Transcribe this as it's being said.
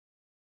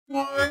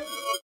Nicole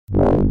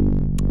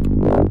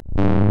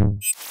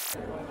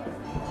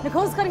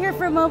Scott here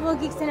for Mobile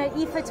Geeks and at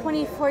IFA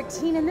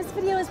 2014, and this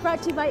video is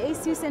brought to you by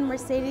ASUS and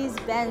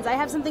Mercedes-Benz. I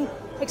have something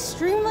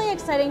extremely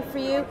exciting for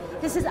you.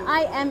 This is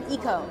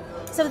Iameco.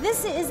 So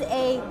this is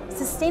a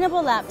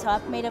sustainable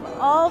laptop made of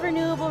all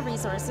renewable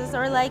resources,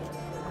 or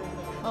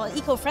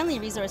eco-friendly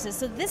resources.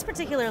 So this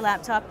particular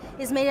laptop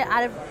is made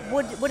out of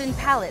wooden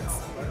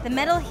pallets. The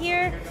metal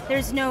here,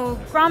 there's no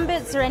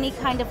grommets or any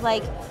kind of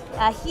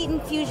heat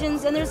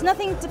infusions, and there's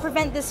nothing to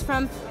prevent this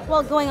from,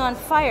 going on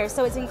fire,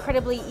 so it's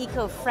incredibly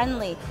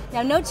eco-friendly.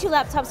 Now, no two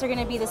laptops are going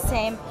to be the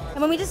same,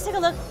 and when we just take a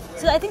look,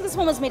 so I think this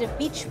one was made of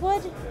beech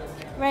wood,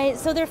 right?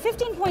 So they're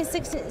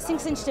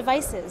 15.6-inch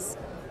devices,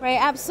 right?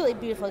 Absolutely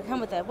beautiful. They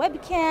come with a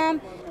webcam,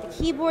 the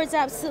keyboard's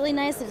absolutely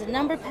nice, there's a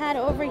number pad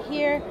over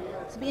here,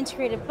 to be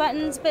integrated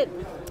buttons, but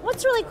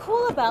what's really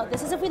cool about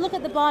this is if we look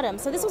at the bottom,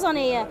 so this was on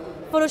a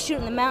photo shoot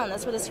in the mountain,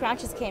 that's where the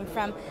scratches came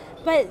from,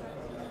 but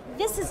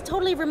this is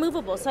totally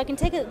removable, so I can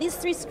take these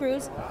 3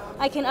 screws,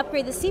 I can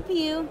upgrade the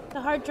CPU, the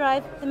hard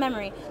drive, the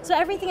memory. So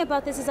everything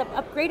about this is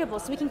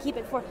upgradable, so we can keep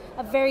it for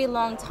a very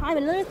long time.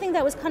 And another thing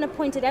that was kind of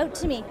pointed out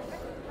to me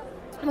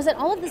was that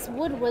all of this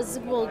wood was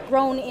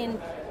grown in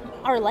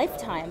our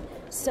lifetime.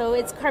 So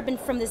it's carbon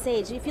from this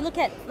age. If you look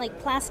at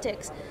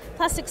plastics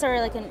are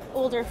like an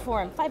older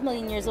form, 5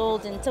 million years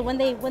old, and so when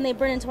they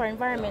burn into our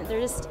environment,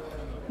 they're just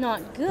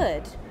not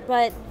good.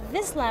 But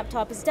this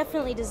laptop is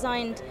definitely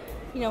designed,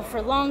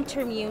 for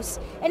long-term use,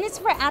 and it's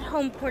for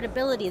at-home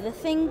portability. The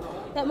thing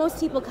that most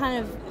people kind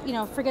of,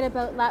 forget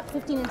about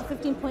 15 to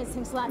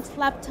 15.6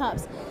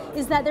 laptops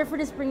is that they're for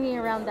just bringing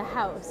around the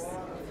house.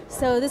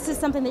 So this is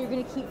something that you're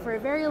going to keep for a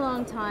very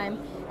long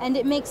time, and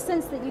it makes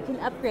sense that you can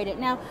upgrade it.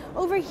 Now,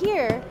 over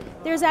here,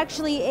 there's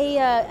actually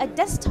a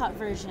desktop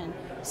version.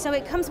 So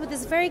it comes with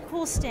this very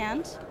cool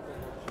stand.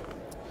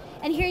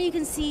 And here you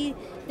can see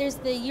there's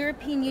the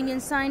European Union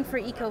sign for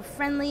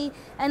eco-friendly,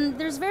 and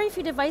there's very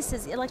few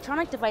devices,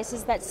 electronic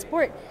devices, that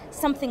sport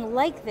something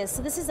like this.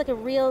 So this is like a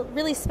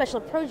really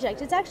special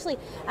project. It's actually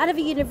out of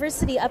a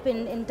university up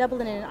in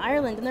Dublin in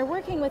Ireland, and they're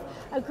working with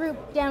a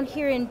group down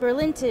here in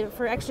Berlin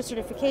for extra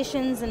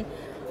certifications and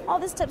all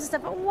this types of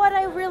stuff. But what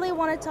I really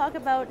want to talk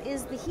about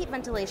is the heat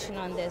ventilation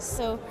on this.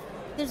 So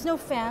there's no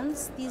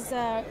fans. These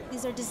are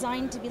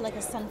designed to be like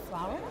a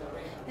sunflower.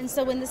 And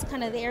so when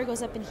the air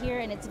goes up in here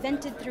and it's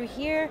vented through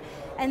here,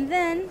 and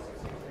then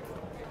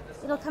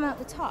it'll come out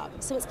the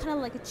top. So it's kind of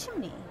like a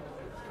chimney,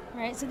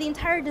 right? So the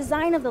entire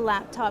design of the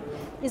laptop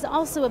is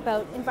also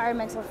about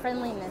environmental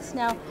friendliness.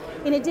 Now,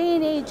 in a day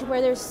and age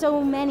where there's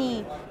so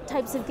many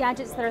types of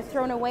gadgets that are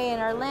thrown away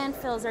and our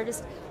landfills are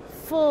just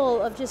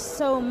full of just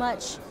so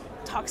much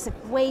toxic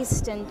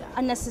waste and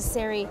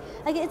unnecessary.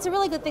 It's a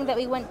really good thing that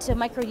we went to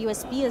micro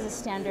USB as a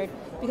standard,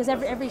 because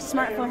every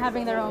smartphone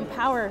having their own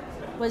power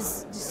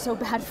was just so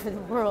bad for the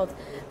world.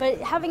 But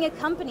having a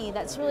company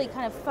that's really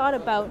kind of thought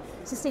about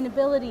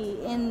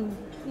sustainability in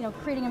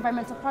creating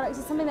environmental products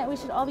is something that we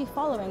should all be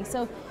following.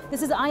 So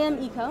this is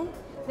Iameco.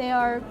 They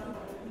are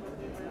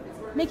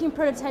making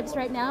prototypes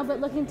right now, but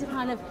looking to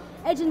kind of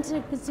edge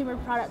into consumer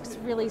products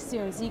really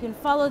soon. So you can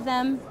follow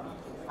them.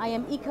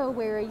 Iameco,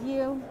 where are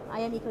you?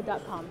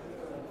 Iameco.com.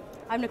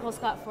 I'm Nicole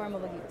Scott for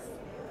Mobile Geeks.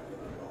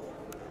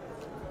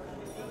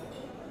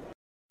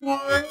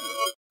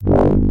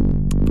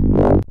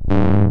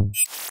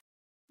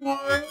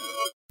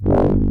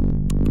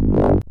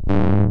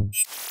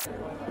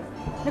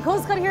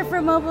 Nicole Scott here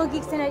for Mobile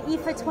Geeks and at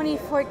IFA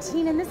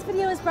 2014, and this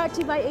video is brought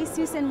to you by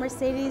ASUS and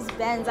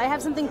Mercedes-Benz. I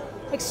have something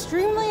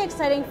extremely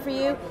exciting for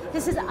you.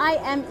 This is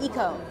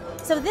Iameco.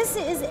 So this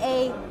is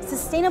a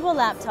sustainable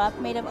laptop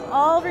made of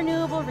all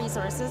renewable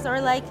resources, or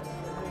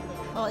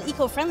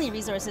eco-friendly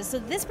resources. So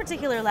this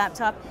particular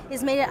laptop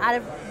is made out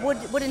of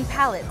wooden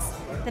pallets.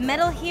 The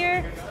metal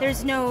here,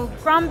 there's no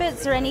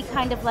grommets or any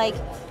kind of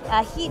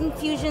heat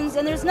infusions,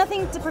 and there's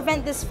nothing to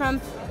prevent this from,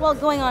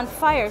 going on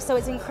fire, so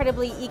it's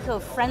incredibly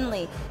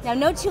eco-friendly. Now,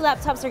 no two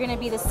laptops are going to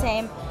be the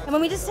same, and when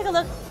we just take a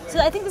look, so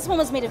I think this one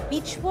was made of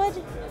beech wood,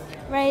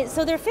 right?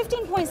 So they're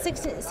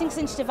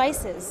 15.6-inch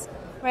devices,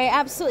 right?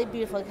 Absolutely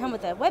beautiful. They come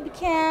with a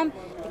webcam,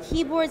 the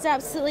keyboard's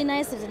absolutely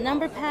nice, there's a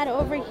number pad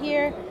over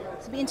here,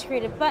 to be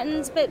integrated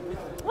buttons. But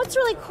what's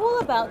really cool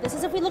about this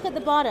is if we look at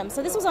the bottom,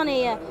 so this was on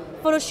a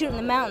photo shoot in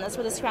the mountain, that's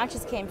where the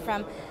scratches came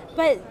from,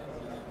 but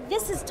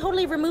this is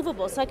totally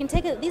removable, so I can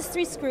take these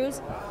 3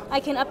 screws,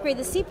 I can upgrade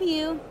the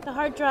CPU, the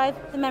hard drive,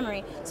 the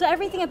memory. So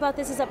everything about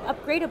this is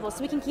upgradable,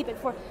 so we can keep it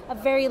for a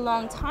very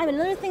long time. And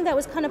another thing that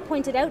was kind of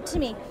pointed out to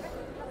me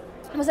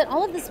was that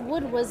all of this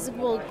wood was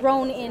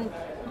grown in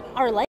our life.